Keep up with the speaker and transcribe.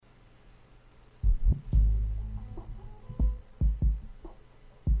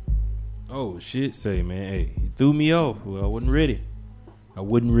Oh, shit, say, man. Hey, you threw me off. Well, I wasn't ready.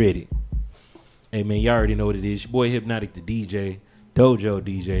 Hey, man, y'all already know what it is. Your boy Hypnotic the DJ. Dojo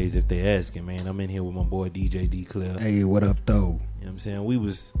DJs, if they asking, man. I'm in here with my boy DJ D Clear. Hey, what up, though? You know what I'm saying? We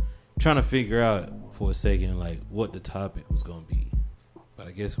was trying to figure out for a second, like, what the topic was going to be. But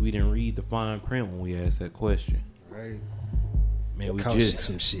I guess we didn't read the fine print when we asked that question. Right. Man, we Cost just... you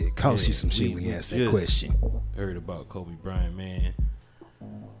some shit. Cost you some shit when you asked that question. Heard about Kobe Bryant, man.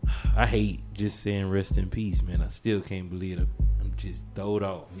 I hate just saying rest in peace, man. I still can't believe it. I'm just throwed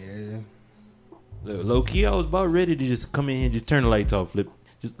off. Yeah. Low key, I was about ready to just come in here and just turn the lights off, flip.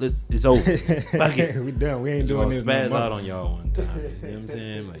 It's over. Fuck it. We done. We ain't doing this no spaz more. out on y'all one time. You know what I'm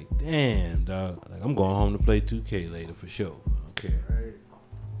saying? Like, damn, dog. Like, I'm going home to play 2K later for sure. I don't care. Right.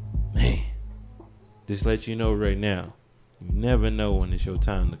 Man, just let you know right now, you never know when it's your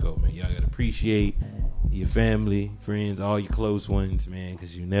time to go, man. Y'all gotta appreciate your family, friends, all your close ones, man,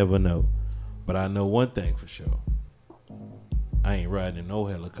 because you never know. But I know one thing for sure. I ain't riding no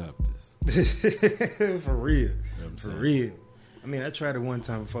helicopters. For real. You know what I'm For saying? real. I mean, I tried it one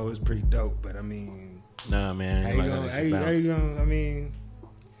time before. It was pretty dope, but I mean... Nah, man. How you gonna, I mean...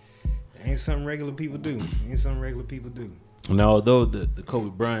 Ain't something regular people do. Now, although the Kobe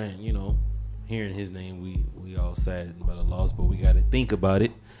Bryant, you know, hearing his name, we all sad about the loss, but we got to think about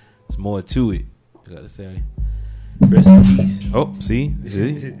it. There's more to it. You got to say, rest in peace. Oh, see?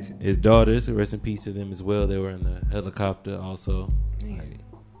 His daughters, rest in peace to them as well. They were in the helicopter also.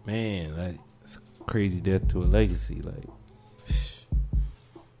 Man, that's a crazy death to a legacy. Like,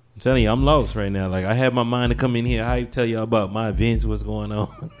 I'm telling you, I'm lost right now. Like, I had my mind to come in here, hype, tell y'all about my events, what's going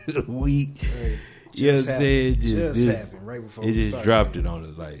on the week. Right. You know what I'm saying? Just happened right before it we just started. dropped it on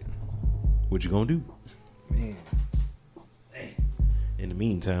us. Like, what you gonna do? Man. In the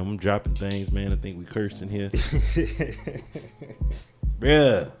meantime, I'm dropping things, man. I think we cursed in here.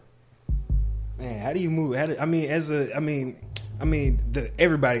 Bruh. Man, how do you move? Everybody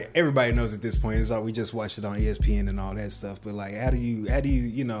knows at this point. It's all we just watched it on ESPN and all that stuff. But like, how do you,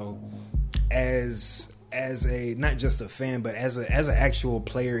 you know, as a not just a fan, but as an actual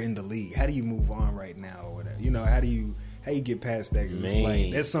player in the league, how do you move on right now or whatever? You know, how you get past that? 'Cause it's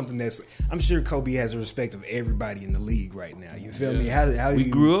like, that's something that's, I'm sure Kobe has the respect of everybody in the league right now. You feel me? How we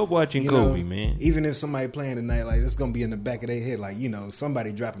you grew up watching Kobe, man. Even if somebody playing tonight, like, it's gonna be in the back of their head, like, you know,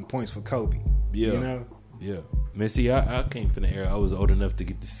 somebody dropping points for Kobe. Yeah, you know. Yeah, man. See, I came from the era. I was old enough to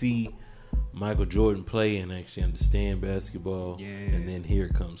get to see Michael Jordan play and actually understand basketball. Yeah. And then here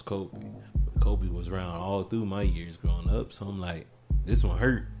comes Kobe. But Kobe was around all through my years growing up, so I'm like, this one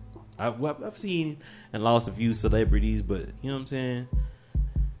hurt. I've seen and lost a few celebrities, but you know what I'm saying?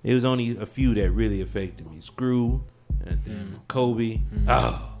 It was only a few that really affected me. Screw, and then Kobe. Mm-hmm.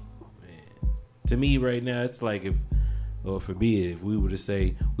 Oh, man. To me right now, it's like if we were to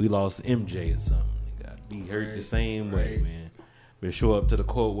say we lost MJ or something. He got be hurt the same way, man. We show up to the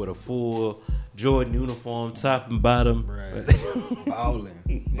court with a full Jordan uniform, top and bottom. Right. Balling.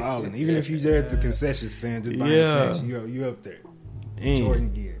 Even if you there at the concession stand, just buying snacks, you up there.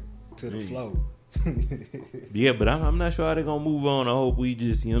 Jordan gear to the flow. Yeah, but I'm not sure how they're gonna move on. I hope we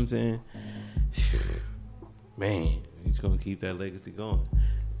just, you know what I'm saying? Man, we just gonna keep that legacy going.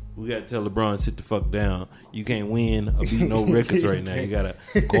 We gotta tell LeBron, sit the fuck down. You can't win or beat no records right now. You gotta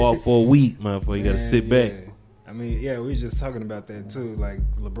go out for a week, motherfucker. You gotta sit back. I mean, yeah, we were just talking about that too. Like,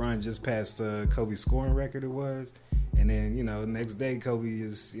 LeBron just passed Kobe's scoring record, it was, and then, you know, next day Kobe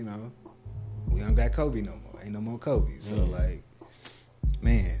is, you know, we don't got Kobe no more. Ain't no more Kobe. So like,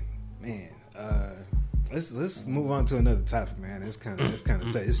 man. Let's move on to another topic, man. It's kind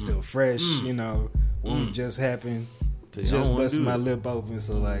of tough. It's still fresh, you know. What just happened? Just busted my lip open,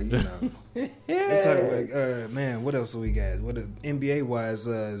 so like, you know. Let's talk about, man, what else we got? What NBA wise,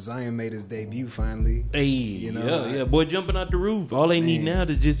 Zion made his debut finally. Hey, you know, yeah, boy, jumping out the roof. All they need now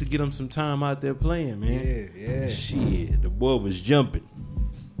is just to get him some time out there playing, man. Yeah. Shit, the boy was jumping.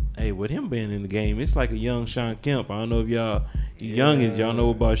 Hey, with him being in the game, it's like a young Sean Kemp. I don't know if y'all youngins, y'all know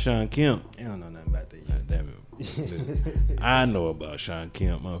about Sean Kemp. I don't know nothing about that. Damn it. I know about Sean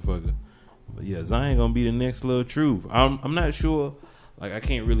Kemp, motherfucker. But yeah, Zion gonna be the next little truth. I'm not sure. Like, I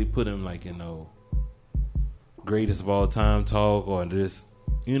can't really put him like, you know, greatest of all time talk, or just,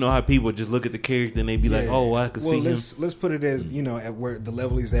 you know how people just look at the character and they be like, oh, I could see him. Let's put it as, you know, at where the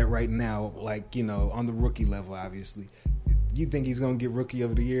level he's at right now, like, you know, on the rookie level, obviously. You think he's gonna get Rookie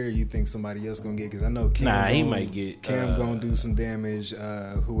of the Year? Or you think somebody else gonna get? Because I know he might get Cam gonna do some damage.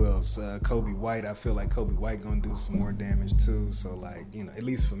 Who else? Kobe White. I feel like Kobe White gonna do some more damage too. So like, you know, at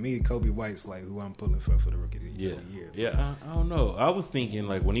least for me, Kobe White's like who I'm pulling for the Rookie of the Year. Yeah, I don't know. I was thinking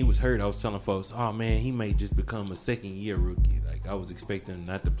like when he was hurt, I was telling folks, oh man, he may just become a second year rookie. Like I was expecting him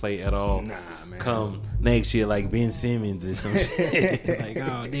not to play at all. Nah, man. Come next year like Ben Simmons or some shit. Like,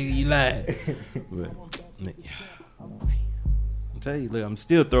 oh nigga, you lied. But yeah. I'm telling you, look, I'm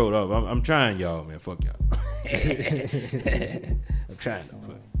still throwed up. I'm trying, y'all, man. Fuck y'all. I'm trying to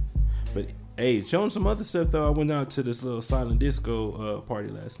fuck. But hey, showing some other stuff though. I went out to this little silent disco party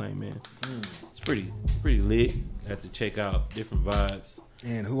last night, man. It's pretty lit. Had to check out different vibes.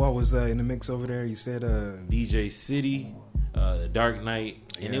 And who all was in the mix over there? You said DJ City, Dark Knight,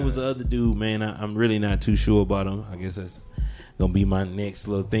 and it was the other dude, man. I'm really not too sure about him. I guess that's gonna be my next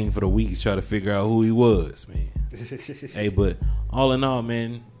little thing for the week. Try to figure out who he was, man. Hey, but all in all,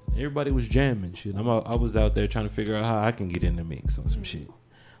 man, everybody was jamming shit. I was out there trying to figure out how I can get in the mix on some shit.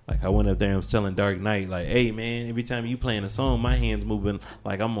 Like I went up there and was telling Dark Knight, like, hey man, every time you playing a song, my hands moving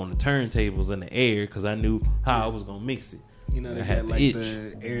like I'm on the turntables in the air because I knew how I was gonna mix it. You know, they had like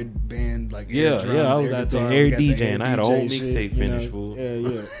the air band, like air drums, I was air out guitar, there air DJing. and I had a whole mixtape finished, fool.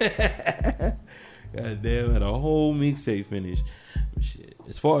 Yeah. God damn, I had a whole mixtape finished. But shit.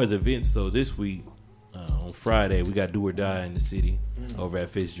 As far as events though, this week on Friday we got Do or Die in the city over at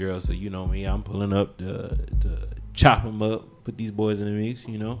Fitzgerald. So you know me, I'm pulling up to chop them up, put these boys in the mix.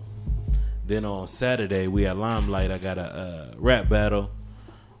 You know. Then on Saturday we at Limelight. I got a rap battle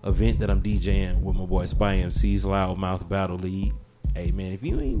event that I'm DJing with my boy Spy MC's Loudmouth Battle League. Hey man, if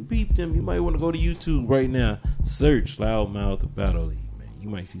you ain't peeped them, you might want to go to YouTube right now. Search Loudmouth Battle League, man. You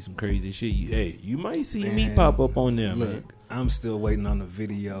might see some crazy shit. You might see me pop up on there, look, man. I'm still waiting on the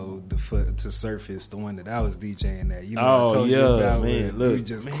video to surface, the one that I was DJing at. You know, I told you about man. Look, you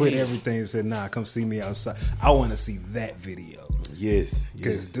just quit everything and said, nah, come see me outside. I want to see that video. Yes.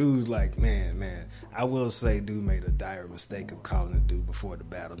 Because dude, like, man, I will say dude made a dire mistake of calling the dude before the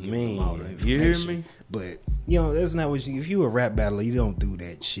battle, giving him all the information. You hear me? But, you know, that's not what if you a rap battler, you don't do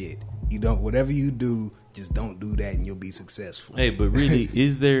that shit. You don't, whatever you do, just don't do that and you'll be successful. Hey, but really,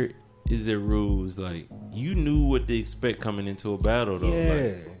 is there rules? Like, you knew what to expect coming into a battle, though.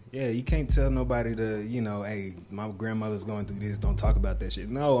 Yeah. Yeah, you can't tell nobody to, you know, hey, my grandmother's going through this, don't talk about that shit.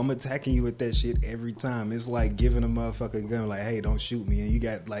 No, I'm attacking you with that shit every time. It's like giving a motherfucker a gun, like, hey, don't shoot me. And you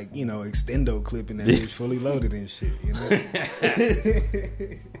got, like, you know, extendo clip in that bitch fully loaded and shit, you know?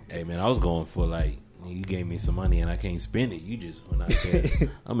 Hey, man, I was going for, like, you gave me some money and I can't spend it. You just, when I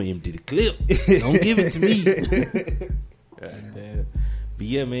said, I'm going to empty the clip. Don't give it to me. God damn. But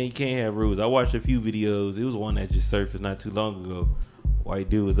yeah, man, you can't have rules. I watched a few videos. It was one that just surfaced not too long ago. White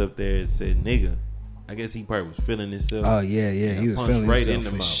dude was up there and said, nigga. I guess he probably was feeling himself. Oh, yeah. He was feeling right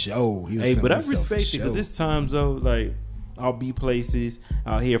himself in the show. Hey, but I respect it because it's times, though, like, I'll be places,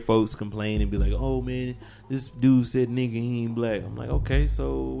 I'll hear folks complain and be like, oh, man, this dude said nigga, he ain't black. I'm like, okay,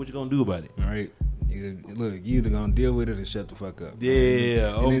 so what you gonna do about it? All right. Look, you either gonna deal with it or shut the fuck up.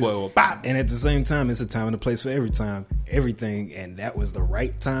 Yeah. Oh boy. Well, bop. And at the same time, it's a time and a place for everything. And that was the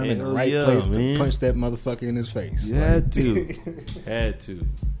right time and the right place to punch that motherfucker in his face. You had to. Had to.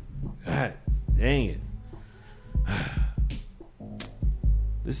 God dang it.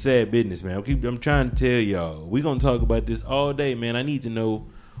 This is sad business, man. I'm trying to tell y'all. We're gonna talk about this all day, man. I need to know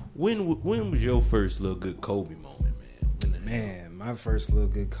when was your first little good Kobe moment, man? Man, my first little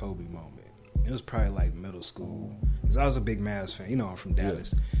good Kobe moment. It was probably like middle school. Because I was a big Mavs fan. You know, I'm from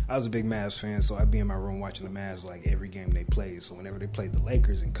Dallas. Yeah. I was a big Mavs fan, so I'd be in my room watching the Mavs like every game they played. So whenever they played the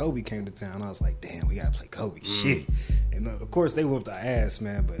Lakers and Kobe came to town, I was like, damn, we got to play Kobe. Shit. And of course, they whooped our ass,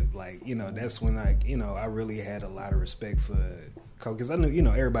 man. But like, you know, that's when I really had a lot of respect for Kobe. Because I knew, you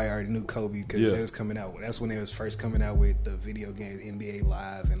know, everybody already knew Kobe because they was coming out. That's when they was first coming out with the video games, NBA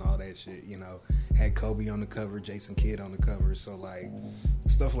Live and all that shit, you know. Had Kobe on the cover, Jason Kidd on the cover. So like,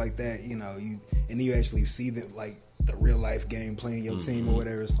 stuff like that, you know, you actually see the real life game playing your team or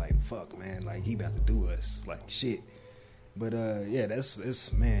whatever. It's like, fuck, man, like he about to do us, like shit. But yeah, that's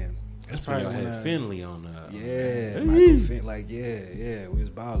probably when I had Finley on. Michael Finley, like we was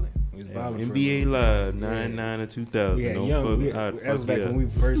balling. We was balling. NBA Live 99 and 2000. Yeah, that was back when we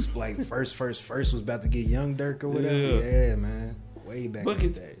first was about to get Young Dirk or whatever. Yeah, man, way back in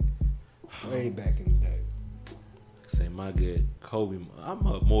the day. Way back in the day. Say my good Kobe. I'm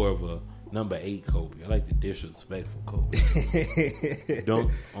more of a number 8 Kobe. I like the disrespectful Kobe.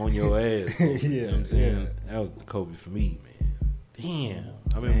 Dunk on your ass. You know what I'm saying? That was the Kobe for me, man. Damn.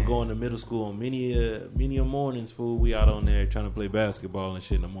 I remember going to middle school on many mornings, fool. We out on there trying to play basketball and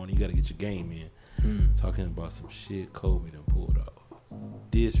shit in the morning. You got to get your game in. talking about some shit Kobe done pulled off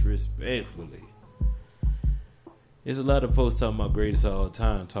disrespectfully. There's a lot of folks talking about greatest of all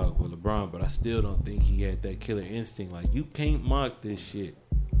time talk with LeBron, but I still don't think he had that killer instinct. Like, you can't mock this shit.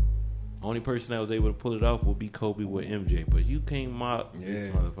 Only person that was able to pull it off will be Kobe with MJ, but you can't mock this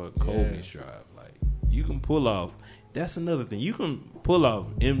motherfucker Kobe's drive. Like, you can pull off. That's another thing. You can pull off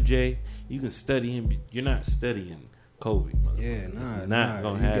MJ. You can study him. You're not studying Kobe. It's not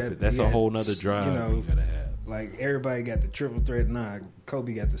gonna happen. That's a whole nother drive you gotta have. Like, everybody got the triple threat.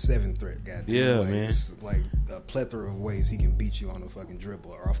 Kobe got the 7 threat. Yeah, like, man. It's like a plethora of ways he can beat you on a fucking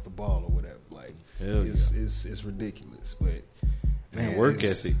dribble or off the ball or whatever. Like, it's ridiculous. But man, work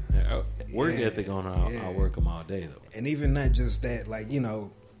ethic. Work ethic on I'll work them all day though. And even not just that, like,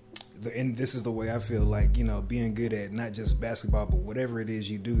 and this is the way I feel, like, being good at not just basketball, but whatever it is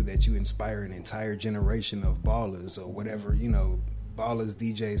you do that you inspire an entire generation of ballers or whatever, ballers,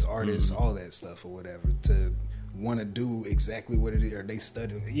 DJs, artists, all that stuff or whatever, to want to do exactly what it is, or they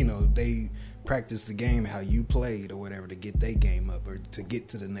study, they practice the game how you played or whatever to get their game up or to get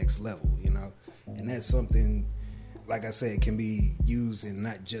to the next level, and that's something, like I said, can be used in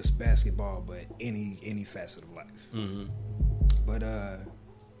not just basketball, but any facet of life. But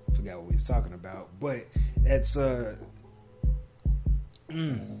forgot what we was talking about, but that's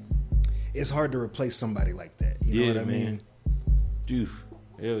it's hard to replace somebody like that. You know what I mean? Dude,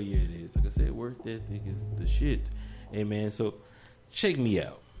 hell yeah, it is. Like I said, work ethic is the shit. Hey man, so check me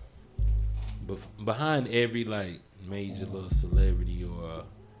out. Behind every like major little celebrity or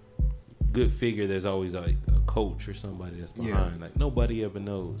good figure, there's always like a coach or somebody that's behind. Like, nobody ever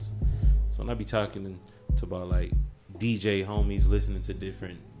knows. So when I be talking to about like DJ homies listening to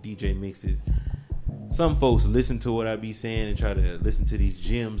different DJ mixes, some folks listen to what I be saying and try to listen to these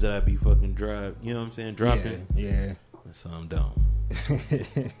gems that I be fucking dropping. Yeah. And some don't.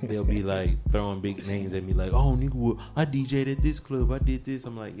 They'll be like throwing big names at me like, oh nigga, I DJ'd at this club, I did this.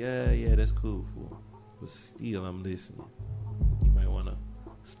 I'm like, yeah, that's cool, fool. But still, I'm listening. You might want to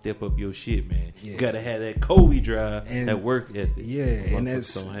step up your shit, man. You gotta have that Kobe drive, and that work ethic. Yeah, and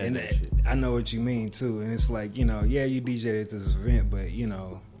that's I know what you mean too. And it's like, you DJ'd at this event, but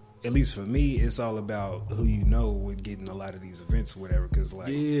at least for me, it's all about who with getting a lot of these events or whatever. Because like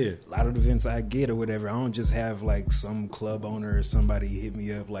a lot of the events I get or whatever, I don't just have like some club owner or somebody hit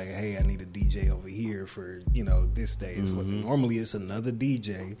me up like, hey, I need a DJ over here for this day. It's like, normally it's another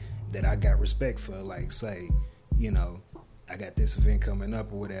DJ that I got respect for. Like, say, I got this event coming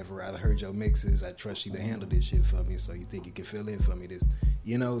up or whatever. I heard your mixes. I trust you to handle this shit for me. So you think you can fill in for me this,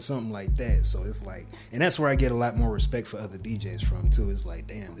 something like that. So it's like, and that's where I get a lot more respect for other DJs from too. It's like,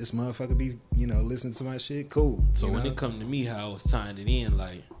 damn, this motherfucker be, listening to my shit. Cool. So when it come to me, how I was tying it in,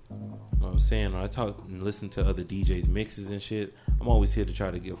 like, what I'm saying, when I talk and listen to other DJs mixes and shit, I'm always here to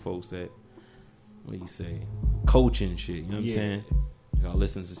try to give folks that, what do you say, coaching shit. You know what I'm saying? I'll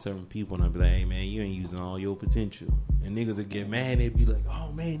listen to certain people and I'll be like, hey man, you ain't using all your potential. And niggas will get mad. They be like,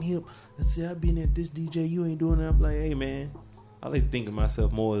 oh man, I've been at this DJ, you ain't doing that. I'm like, hey man, I like to think of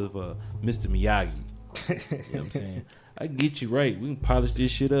myself more of a Mr. Miyagi. You know what I'm saying? I can get you right. We can polish this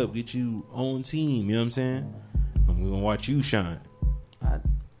shit up, get you on team. You know what I'm saying? And we're gonna watch you shine. I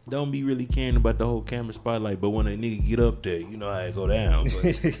don't be really caring about the whole camera spotlight, but when a nigga get up there, you know how it go down.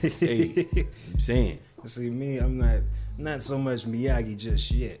 But hey, I'm saying. See, me, I'm not so much Miyagi just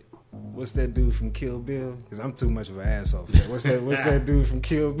yet. What's that dude from Kill Bill? Because I'm too much of an asshole for that. What's that dude from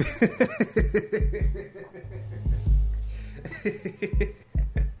Kill Bill?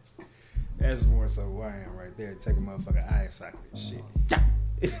 That's more so who I am right there. Take a motherfucking eye socket and shit.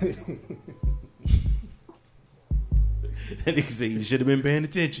 That nigga say you should have been paying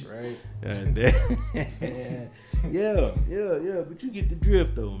attention. Right. Yeah. But you get the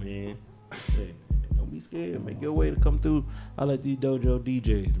drift though, man. Hey, don't be scared. Make your way to come through. I like these Dojo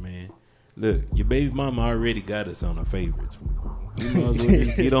DJs, man. Look, your baby mama already got us on her favorites. You might as well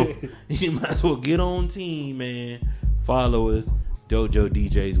just get on. You might as well get on team, man. Follow us, Dojo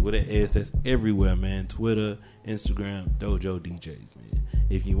DJs with an S. That's everywhere, man. Twitter, Instagram, Dojo DJs, man.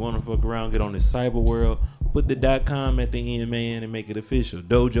 If you want to fuck around, get on this cyber world. Put the .com at the end, man, and make it official.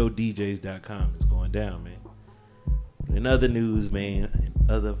 DojoDJs.com. It's going down, man. In other news, man,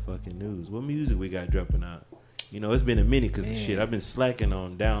 other fucking news. What music we got dropping out? It's been a minute because shit. I've been slacking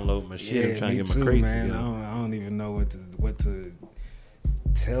on downloading my shit. I'm trying to get my crazy. Man. I don't even know what to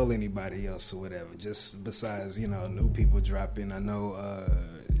tell anybody else or whatever. Just besides, new people dropping. I know, a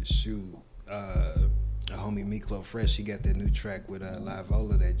homie Miklo Fresh, he got that new track with Live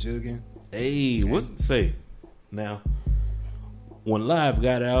Ola, that Juggin'. Hey, what's it say? Now, when Live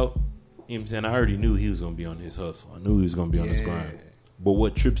got out, you know what I'm saying, I already knew he was going to be on his hustle. I knew he was going to be on his grind. But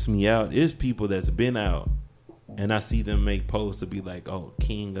what trips me out is people that's been out, and I see them make posts to be like, "Oh,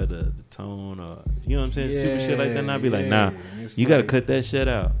 king of the tone," or you know what I'm saying, stupid shit like that. And I be like, "Nah, you gotta cut that shit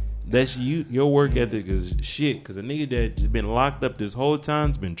out. That's you. Your work ethic is shit. Because a nigga that just been locked up this whole time,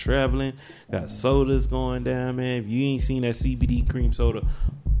 has been traveling, got sodas going down, man. If you ain't seen that CBD cream soda,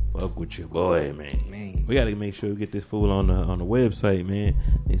 fuck with your boy, man. We gotta make sure we get this fool on the website, man,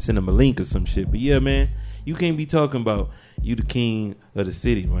 and send him a link or some shit. But yeah, man, you can't be talking about you the king of the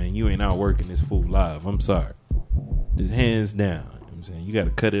city, man. You ain't out working this fool live. I'm sorry. Just hands down. I'm saying, you got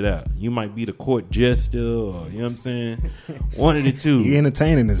to cut it out. You might be the court jester, or you know what I'm saying, one of the two. You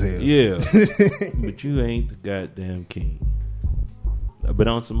entertaining as hell. Yeah, but you ain't the goddamn king. But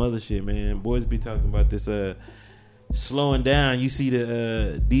on some other shit, man, boys be talking about this slowing down. You see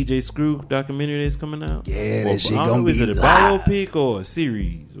the DJ Screw documentary that's coming out? Yeah, that shit gonna be. Is it a biopic or a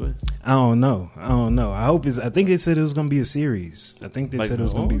series? What? I don't know. I think they said it was gonna be a series. I think they said it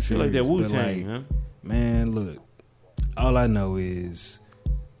was gonna be a series. Like that Wu-Tang, huh? Man, look. All I know is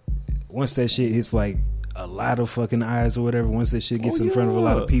once that shit hits like a lot of fucking eyes or whatever, once that shit gets in front of a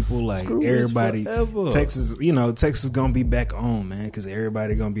lot of people, like Screw everybody, Texas gonna be back on, man, because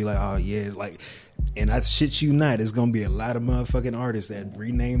everybody gonna be like, oh yeah, like, and I shit you not, it's gonna be a lot of motherfucking artists that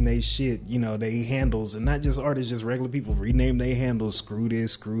rename they shit, you know, they handles, and not just artists, just regular people rename they handles, screw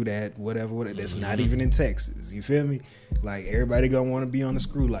this, screw that, whatever. That's not even in Texas. You feel me? Like everybody gonna want to be on the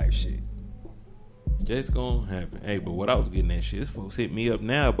Screw Life shit. That's gonna happen. Hey, but what I was getting at shit, this folks hit me up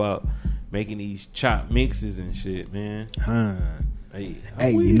now about making these chop mixes and shit, man. Hey,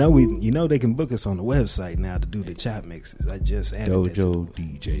 you know they can book us on the website now to do the chop mixes. I just added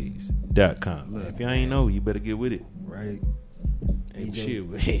DojoDJs.com. Look, if y'all ain't know, you better get with it. Right. Need your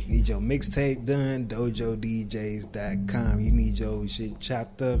mixtape done, DojoDJs.com. You need your shit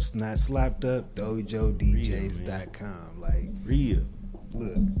chopped up, not slopped up, DojoDJs.com. Like real.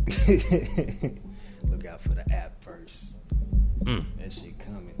 Look. Look out for the app first. That shit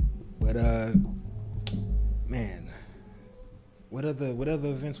coming. But man, what other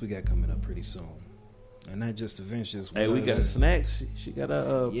events we got coming up pretty soon? And not just events, just we got Snacks. She got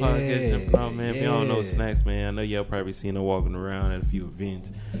a podcast jumping out, man. If y'all don't know Snacks, man, I know y'all probably seen her walking around at a few events.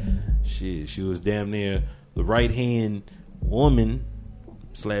 She was damn near the right hand woman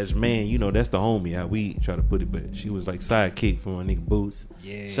 / man, you know, that's the homie how we try to put it, but she was like sidekick for my nigga Boots.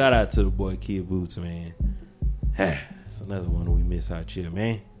 Yeah. Shout out to the boy Kid Boots, man. That's another one we miss out here,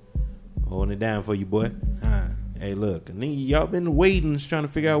 man. Holding it down for you, boy. Hey, look, nigga, y'all been waiting, trying to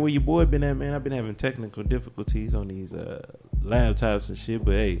figure out where your boy been at, man. I've been having technical difficulties on these laptops and shit,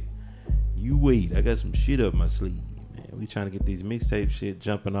 but hey, you wait. I got some shit up my sleeve, man. We trying to get these mixtape shit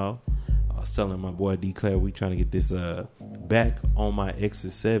jumping off. I was telling my boy D-Claire we trying to get this back on my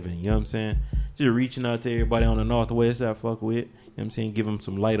X's 7. You know what I'm saying? Just reaching out to everybody on the Northwest I fuck with. You know what I'm saying? Give them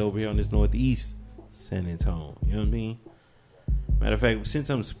some light over here on this Northeast San Antonio. You know what I mean? Matter of fact,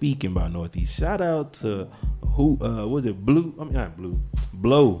 since I'm speaking about Northeast, shout out to Blow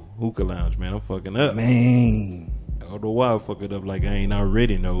Hookah Lounge, man. I'm fucking up. Man. I don't know why I fuck it up like I ain't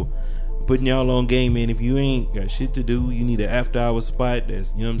already know. Putting y'all on game, man. If you ain't got shit to do, you need an after hour spot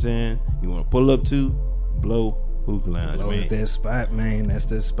that's, you know what I'm saying, you want to pull up to, Blow Hookah Lounge, Blow man. Is that spot, man. That's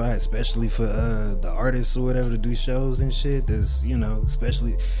the spot, especially for the artists or whatever to do shows and shit. There's, you know,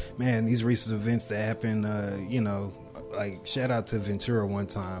 especially, man, these recent events that happen, you know, like shout out to Ventura one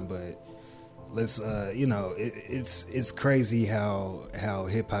time, but let's you know, it's crazy how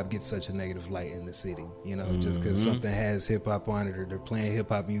hip hop gets such a negative light in the city, you know, just because something has hip hop on it, or they're playing hip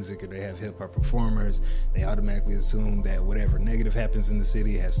hop music, or they have hip hop performers, they automatically assume that whatever negative happens in the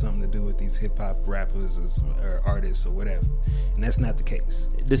city has something to do with these hip hop rappers or artists or whatever, and that's not the case.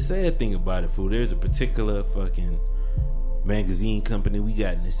 The sad thing about it, fool, there's a particular fucking magazine company we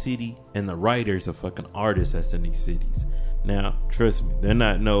got in the city, and the writers are fucking artists that's in these cities. Now, trust me, they're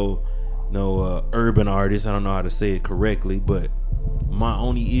not no urban artists. I don't know how to say it correctly, but my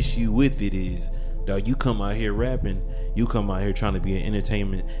only issue with it is, dog, you come out here rapping, you come out here trying to be an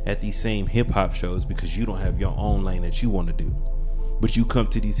entertainment at these same hip hop shows because you don't have your own lane that you want to do. But you come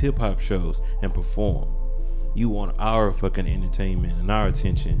to these hip hop shows and perform. You want our fucking entertainment and our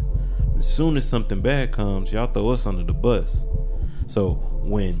attention. As soon as something bad comes, y'all throw us under the bus. So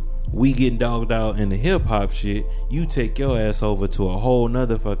when we getting dogged out in the hip hop shit, you take your ass over to a whole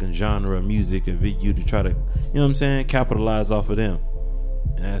nother fucking genre of music and you to try to, you know what I'm saying, capitalize off of them.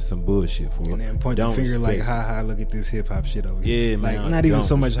 And that's some bullshit for it. And then point the finger like, ha, look at this hip hop shit over here. Yeah, man. Like, not even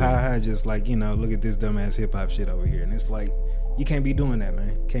so much ha, just like, you know, look at this dumbass hip hop shit over here. And it's like, you can't be doing that,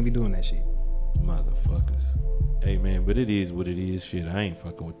 man. Can't be doing that shit. Motherfuckers. Hey, man, but it is what it is. Shit, I ain't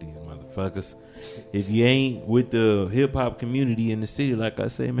fucking with these motherfuckers. If you ain't with the hip-hop community in the city, like I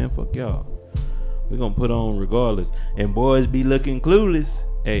say, man, fuck y'all. We gonna put on regardless. And boys be looking clueless.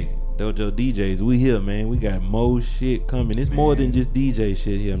 Hey, Dojo DJs, we here, man. We got more shit coming. It's more than just DJ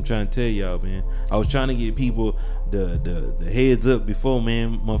shit here. I'm trying to tell y'all, man. I was trying to get people the heads up before,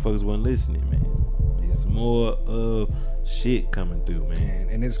 man. Motherfuckers wasn't listening, man. There's more shit coming through, man.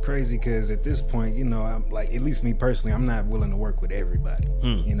 And it's crazy because at this point, you know, I'm like, at least me personally, I'm not willing to work with everybody.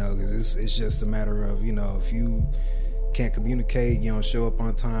 You know, because it's just a matter of, you know, if you can't communicate, you don't show up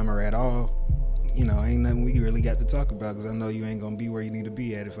on time or at all, you know, ain't nothing we really got to talk about, because I know you ain't gonna be where you need to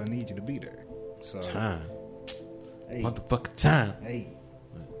be at if I need you to be there. So time, motherfucking time. Hey,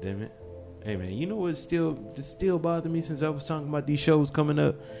 damn it. Hey, man, you know what still bothering me since I was talking about these shows coming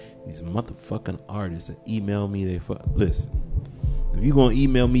up? These motherfucking artists that email me. Listen, if you gonna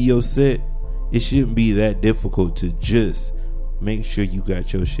email me your set, it shouldn't be that difficult to just make sure you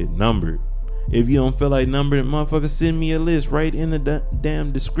got your shit numbered. If you don't feel like numbering, motherfucker, send me a list right in the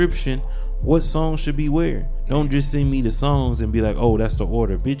damn description what songs should be where. Don't just send me the songs and be like, oh, that's the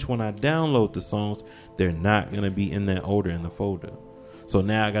order. Bitch, when I download the songs, they're not gonna be in that order in the folder. So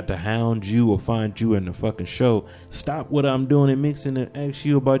now I got to hound you or find you in the fucking show. Stop what I'm doing and mixing and ask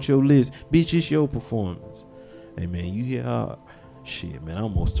you about your list. Bitch, it's your performance. Hey, man, you hear how... Shit, man, I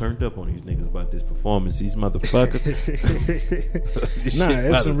almost turned up on these niggas about this performance. These motherfuckers.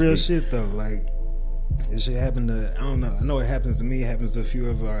 That's some real shit, though. Like, this shit happened to... I don't know. I know it happens to me. It happens to a few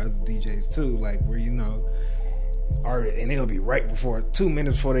of our other DJs, too. Like, where, you know... and it'll be right before 2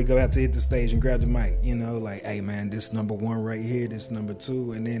 minutes before they go out to hit the stage and grab the mic, you know, like, hey man, this number one right here, this number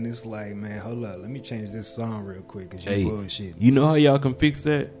two, and then it's like, man, hold up, let me change this song real quick because you bullshit. You know how y'all can fix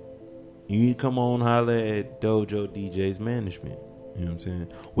that? You need to come on, holler at Dojo DJ's management. You know what I'm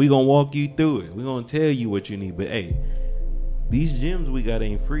saying? We gonna walk you through it. We gonna tell you what you need. But hey, these gems we got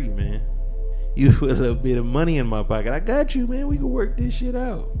ain't free, man. You put a little bit of money in my pocket, I got you, man. We can work this shit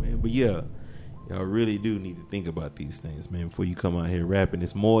out, man. But yeah, y'all really do need to think about these things, man, before you come out here rapping.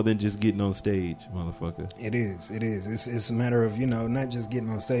 It's more than just getting on stage, motherfucker. It is. It's a matter of, you know, not just getting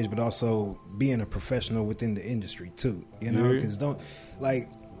on stage, but also being a professional within the industry, too. You know, because don't, like,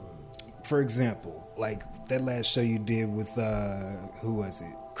 for example, like that last show you did with, who was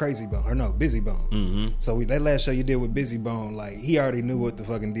it? Crazy Bone, or no, Busy Bone. Mm-hmm. So that last show you did with Busy Bone, like, he already knew what the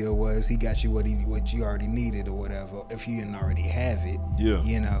fucking deal was. He got you what you already needed or whatever, if you didn't already have it. Yeah.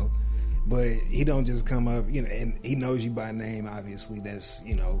 You know. But he don't just come up, you know, and he knows you by name, obviously. That's,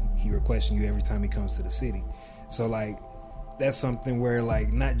 you know, he requesting you every time he comes to the city. So, like, that's something where,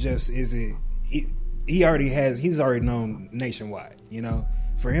 like, not just is it, he's already known nationwide, you know.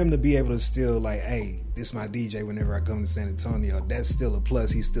 For him to be able to still, like, hey, this is my DJ whenever I come to San Antonio, that's still a plus.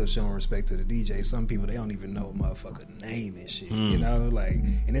 He's still showing respect to the DJ. Some people, they don't even know a motherfucker name and shit, you know, like,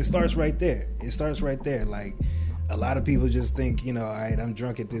 and it starts right there. Like, a lot of people just think, you know, all right, I'm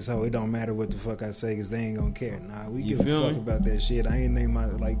drunk at this hoe. It don't matter what the fuck I say because they ain't gonna care. Nah, we give a fuck about that shit. I ain't name my,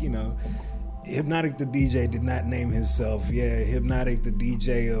 like, you know, Hypnotic the DJ did not name himself. Yeah, Hypnotic the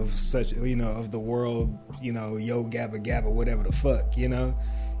DJ of such, you know, of the world, you know, Yo Gabba Gabba, whatever the fuck, you know.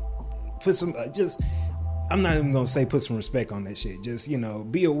 Put some, I'm not even gonna say put some respect on that shit. Just, you know,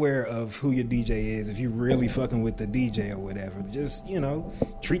 be aware of who your DJ is. If you really fucking with the DJ or whatever, just, you know,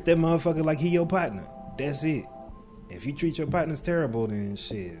 treat that motherfucker like he your partner. That's it. If you treat your partners terrible, then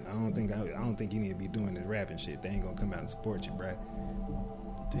shit, I don't think you need to be doing this rapping shit. They ain't gonna come out and support you, bruh.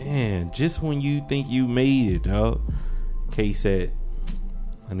 Damn, just when you think you made it, dog. K-Sat,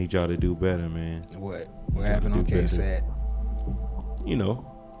 I need y'all to do better, man. What happened on K-Sat? You know,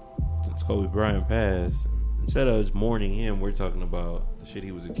 since Kobe Bryant passed, instead of just mourning him, we're talking about the shit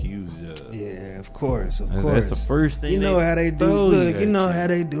he was accused of. Yeah, of course. That's the first thing. You know how they do. Look, you know how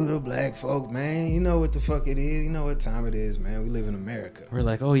they do the black folk, man. You know what the fuck it is. You know what time it is, man. We live in America. We're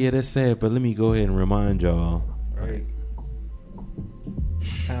like, oh yeah, that's sad, but let me go ahead and remind y'all. Right.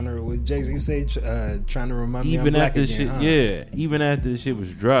 Time to, what Jay-Z say, trying to remind me I'm black again, shit, huh? Yeah, even after the shit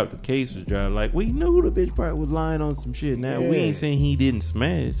was dropped, the case was dropped. Like, we knew the bitch probably was lying on some shit. Now, we ain't saying he didn't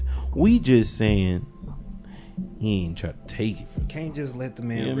smash. We just saying he ain't try to take it from him. Can't just let the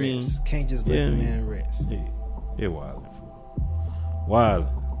man rest. Can't just let the man rest. Yeah, wildin'.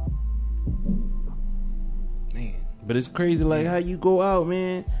 Wildin'. Man. But it's crazy, like, how you go out,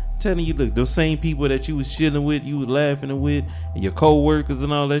 man. Telling you, look, those same people that you was chilling with, you was laughing with, and your co-workers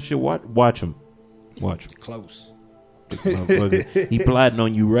and all that shit, watch them. Close. He plotting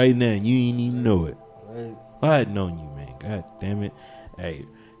on you right now, and you ain't even know it. Right. Plotting on you, man. God damn it. Hey,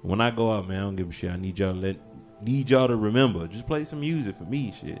 when I go out, man, I don't give a shit. I need y'all to need y'all to remember. Just play some music for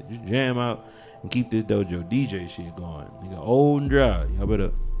me, shit. Just jam out and keep this Dojo DJ shit going. Nigga, old and dry. Y'all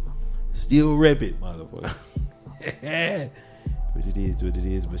better still rep it, motherfucker. But it is what it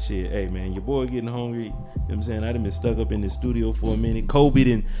is. But shit, hey man, your boy getting hungry. You know what I'm saying? I done been stuck up in the studio for a minute. Kobe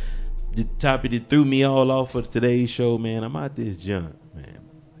done the topic that threw me all off for today's show, man. I'm out this junk, man.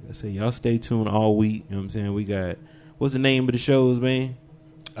 Like I say, y'all stay tuned all week. You know what I'm saying? We got, what's the name of the shows, man?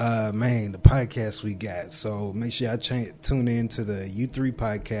 Man, the podcast we got. So make sure y'all tune in to the U3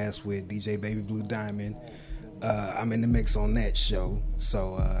 podcast with DJ Baby Blue Diamond. I'm in the mix on that show.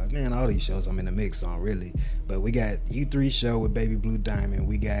 So, man, all these shows I'm in the mix on, really. But we got U3 show with Baby Blue Diamond.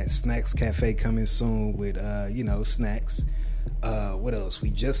 We got Snacks Cafe coming soon with, Snacks. What else?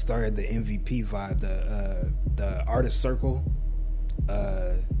 We just started the MVP vibe, the Artist Circle.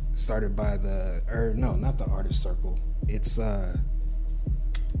 Started by not the Artist Circle. It's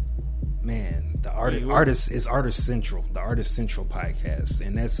the artist is Artist Central, the Artist Central podcast,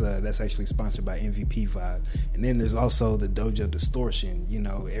 and that's actually sponsored by MVP Vibe. And then there's also the Dojo Distortion. You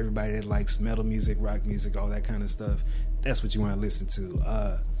know, everybody that likes metal music, rock music, all that kind of stuff. That's what you want to listen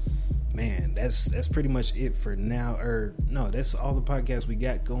to. Man, that's pretty much it for now. That's all the podcasts we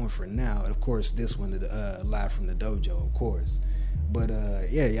got going for now. And of course, this one, live from the dojo, of course. But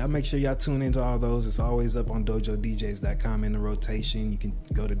y'all make sure y'all tune into all those. It's always up on dojodjs.com in the rotation. You can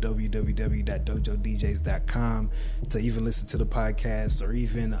go to www.dojodjs.com to even listen to the podcast, or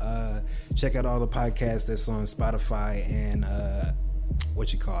even check out all the podcasts that's on Spotify and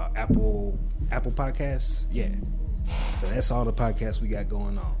Apple Podcasts. Yeah. So that's all the podcasts we got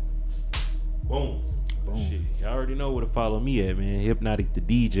going on. Boom. Shit, y'all already know where to follow me at, man. Hypnotic the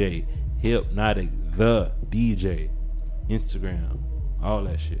DJ. Hypnotic the DJ. Instagram, all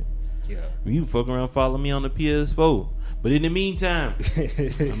that shit. Yeah. You fuck around, follow me on the PS4. But in the meantime,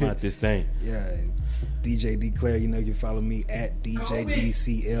 I'm out this thing. Yeah. And DJ Declare, you can follow me at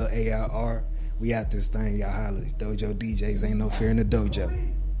DJDCLAIR. We out this thing, y'all holler. Dojo DJs, ain't no fear in the dojo.